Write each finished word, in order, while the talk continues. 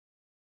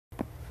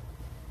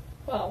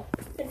Oh,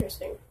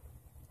 interesting.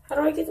 How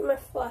do I get my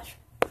flash?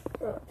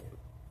 Oh.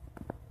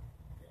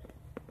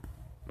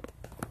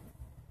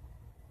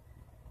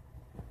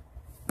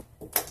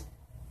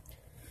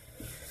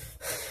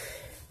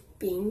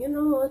 Being in a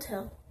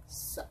hotel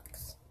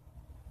sucks.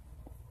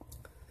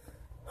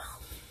 Well,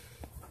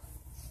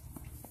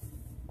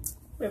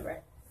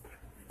 whatever.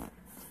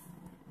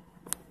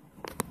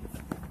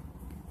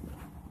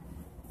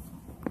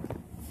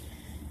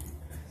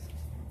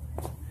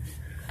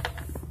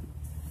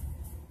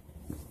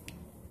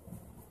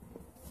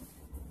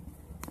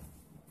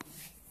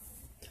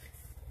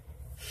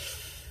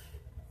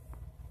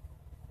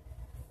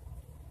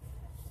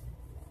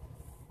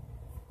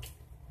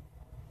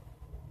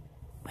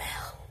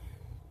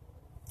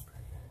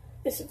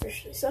 This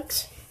officially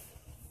sucks.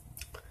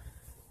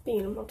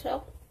 Being in a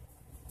motel.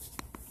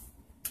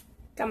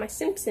 Got my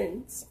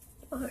Simpsons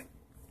on.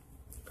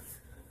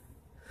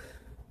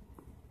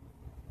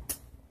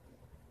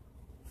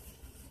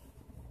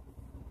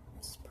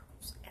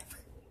 Sperms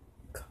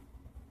everywhere.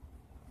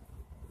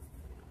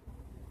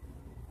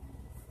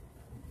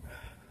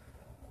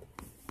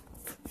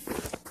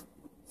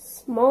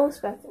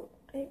 Smallest bathroom.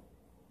 I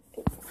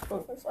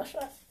want my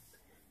flashlight.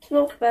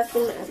 Smallest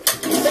bathroom ever.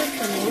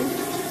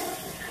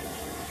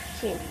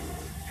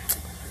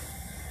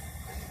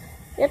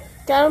 Yep,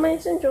 got all my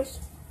essentials.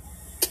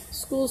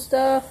 School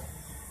stuff,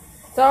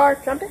 guitar,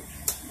 trumpet,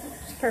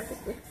 it's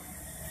perfectly.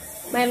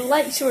 My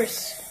light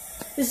source.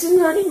 This does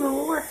not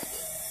even work.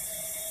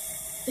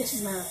 This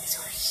is my light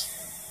source.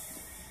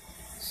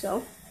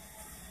 So,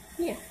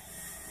 yeah.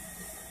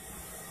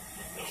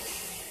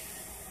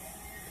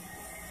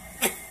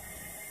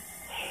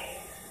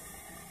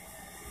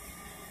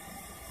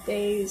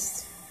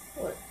 Days,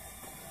 what?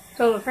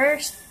 October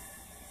 1st?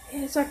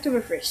 Yeah, it's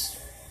October 1st,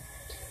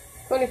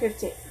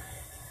 2015.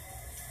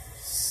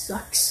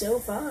 Sucks so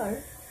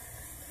far.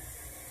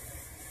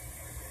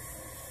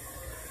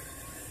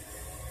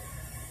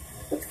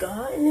 Let's go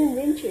on an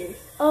adventure.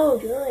 Oh,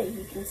 joy,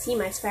 you can see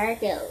my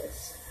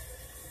sparkles.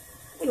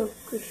 Oh,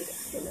 quick,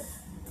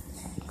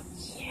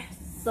 yeah,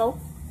 so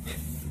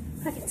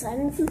I can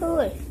silence the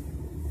boy.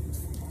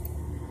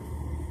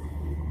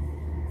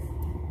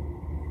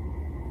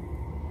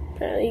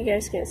 Apparently, you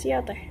guys can't see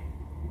out there.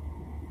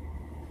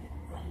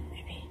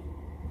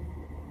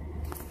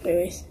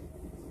 Anyways,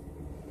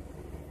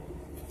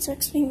 it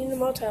sucks being in a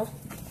motel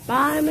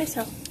by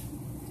myself.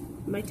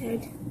 My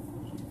dad.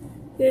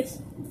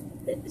 This.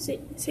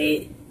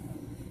 See,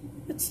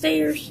 it's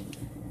stairs.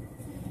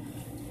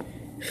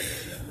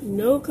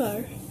 No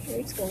car. Here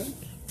it's going.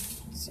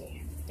 Let's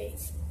see.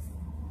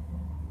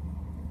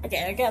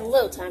 Okay, I got a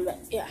little time, but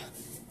yeah.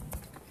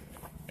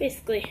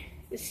 Basically,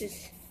 this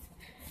is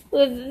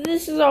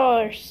all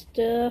our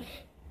stuff.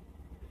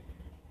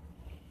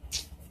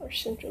 Our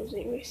essentials,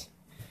 anyways.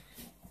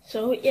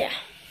 So yeah,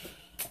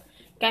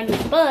 got me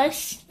a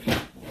bus.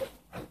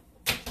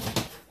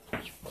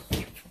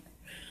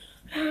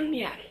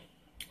 Yeah.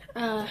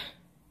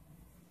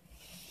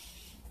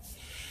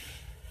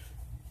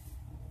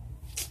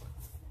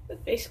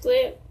 That's basically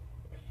it.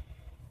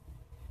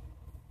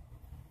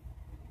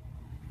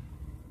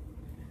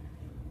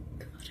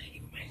 God, I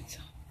hate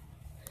myself.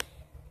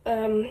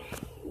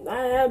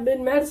 I have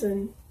been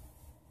Madison.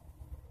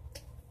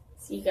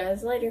 See you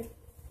guys later.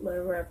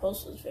 Whenever I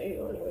post this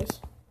video,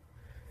 anyways.